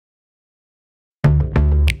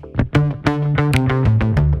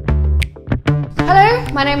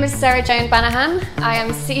My name is Sarah Jane Banahan. I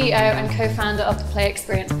am CEO and co-founder of the Play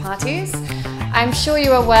Experience Parties. I'm sure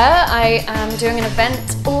you're aware I am doing an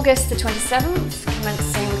event August the 27th,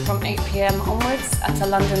 commencing from 8 PM onwards at a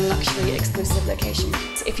London luxury exclusive location.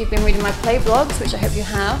 So if you've been reading my Play blogs, which I hope you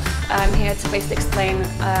have, I'm here to basically explain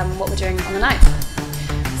what we're doing on the night.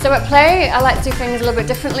 So at Play, I like to do things a little bit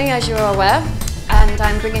differently, as you're aware, and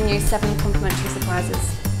I'm bringing you 7 complimentary surprises.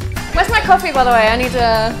 Where's my coffee, by the way? I'm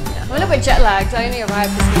a little bit jet lagged. I only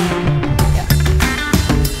arrived this morning. Yeah.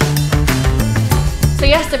 So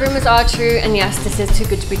yes, the rumours are true, and yes, this is too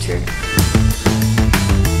good to be true.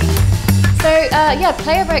 So yeah,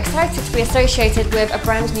 Play are very excited to be associated with a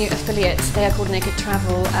brand new affiliate. They are called Naked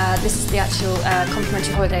Travel. This is the actual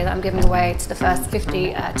complimentary holiday that I'm giving away to the first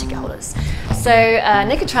 50 ticket holders. So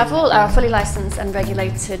Naked Travel are a fully licensed and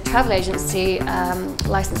regulated travel agency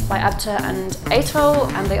licensed by ABTA and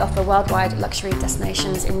ATOL, and they offer worldwide luxury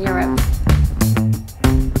destinations in Europe.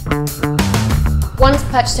 Once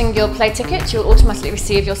purchasing your Play ticket, you'll automatically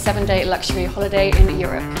receive your 7-day luxury holiday in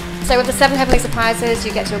Europe. So with the 7 heavenly surprises,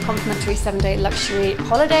 you get your complimentary 7-day luxury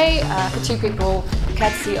holiday for 2 people,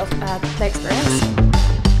 courtesy of the Play Experience.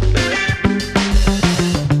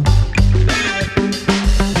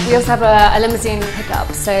 We also have a limousine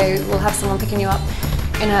pickup, so we'll have someone picking you up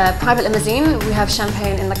in a private limousine. We have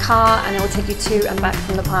champagne in the car, and it will take you to and back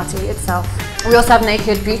from the party itself. We also have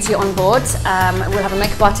Naked Beauty on board. We'll have a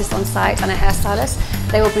makeup artist on site and a hairstylist.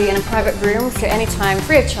 They will be in a private room, so anytime,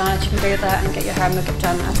 free of charge, you can go there and get your hair and makeup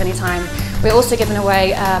done at any time. We're also giving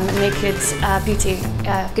away Naked Beauty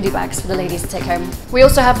goodie bags for the ladies to take home. We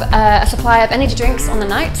also have a supply of energy drinks on the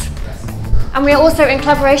night. And we are also in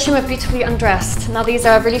collaboration with Beautifully Undressed. Now these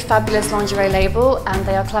are a really fabulous lingerie label, and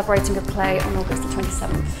they are collaborating with Play on August the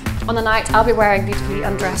 27th. On the night, I'll be wearing Beautifully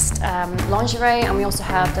Undressed lingerie, and we also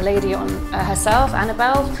have the lady on herself,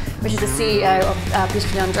 Annabelle, which is the CEO of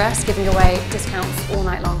Beautifully Undressed, giving away discounts all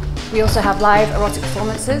night long. We also have live erotic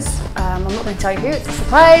performances. I'm not going to tell you who, it's a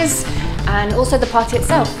surprise, and also the party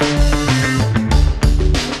itself.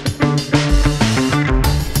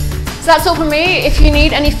 So that's all from me. If you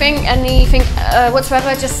need anything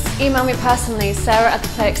whatsoever, just email me personally,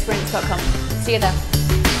 sarah@theplayexperience.com. See you there.